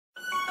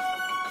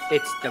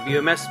It's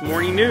WMS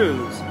Morning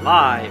News,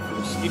 live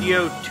from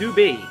Studio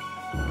 2B.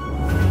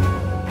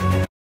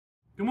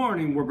 Good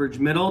morning, Woodbridge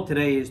Middle.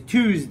 Today is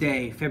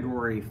Tuesday,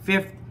 February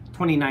 5th,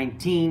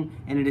 2019,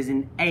 and it is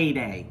an A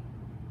Day.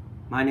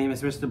 My name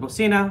is Mr.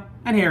 Bocina,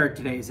 and here are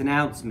today's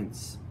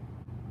announcements.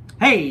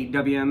 Hey,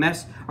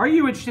 WMS, are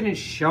you interested in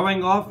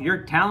showing off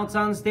your talents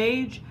on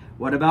stage?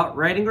 What about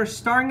writing or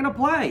starring in a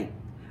play?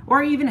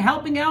 Or even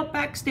helping out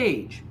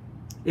backstage?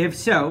 If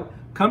so,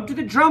 come to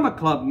the Drama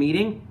Club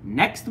meeting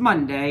next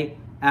Monday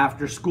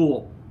after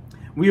school.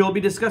 We will be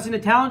discussing the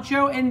talent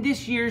show and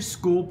this year's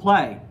school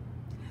play.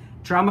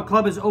 Drama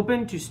Club is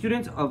open to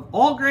students of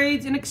all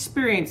grades and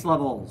experience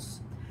levels.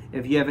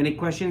 If you have any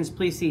questions,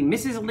 please see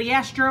Mrs.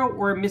 Liastro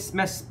or Miss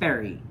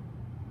Mesperi.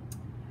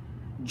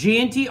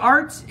 G&T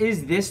Arts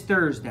is this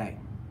Thursday.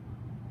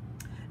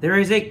 There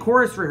is a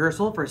chorus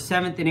rehearsal for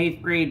 7th and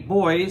 8th grade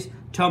boys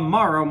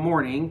tomorrow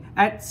morning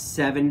at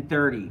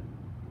 7:30.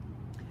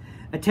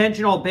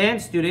 Attention all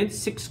band students,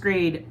 6th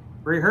grade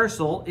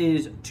rehearsal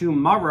is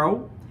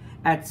tomorrow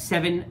at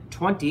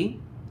 7:20.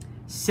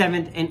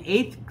 7th and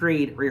 8th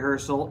grade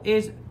rehearsal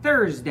is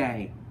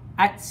Thursday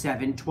at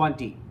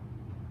 7:20.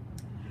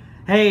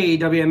 Hey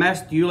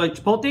WMS, do you like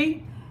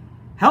Chipotle?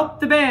 Help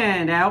the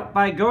band out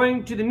by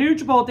going to the new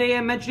Chipotle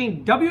and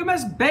mentioning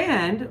WMS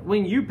Band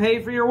when you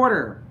pay for your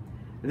order.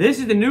 This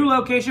is the new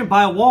location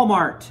by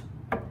Walmart.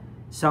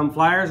 Some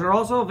flyers are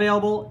also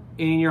available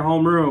in your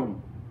homeroom.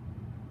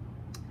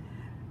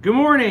 Good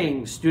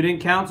morning.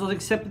 Student councils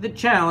accepted the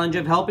challenge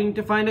of helping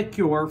to find a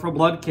cure for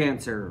blood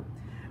cancer.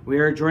 We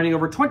are joining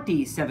over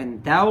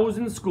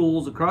 27,000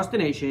 schools across the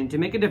nation to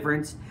make a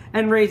difference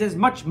and raise as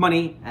much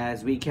money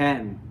as we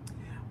can.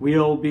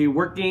 We'll be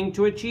working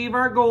to achieve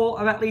our goal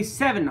of at least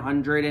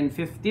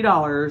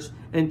 $750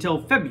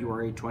 until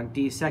February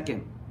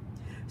 22nd.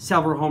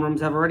 Several homerooms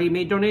have already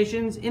made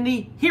donations in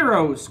the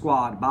Hero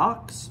Squad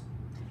box.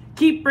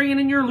 Keep bringing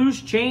in your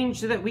loose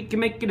change so that we can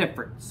make a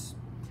difference.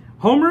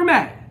 Homeroom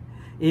A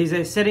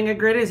is setting a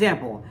great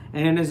example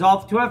and is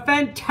off to a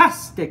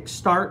fantastic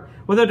start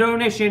with a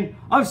donation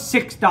of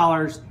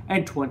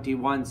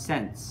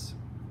 $6.21.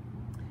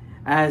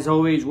 As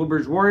always,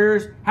 Woodbridge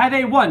Warriors, have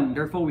a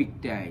wonderful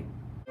weekday.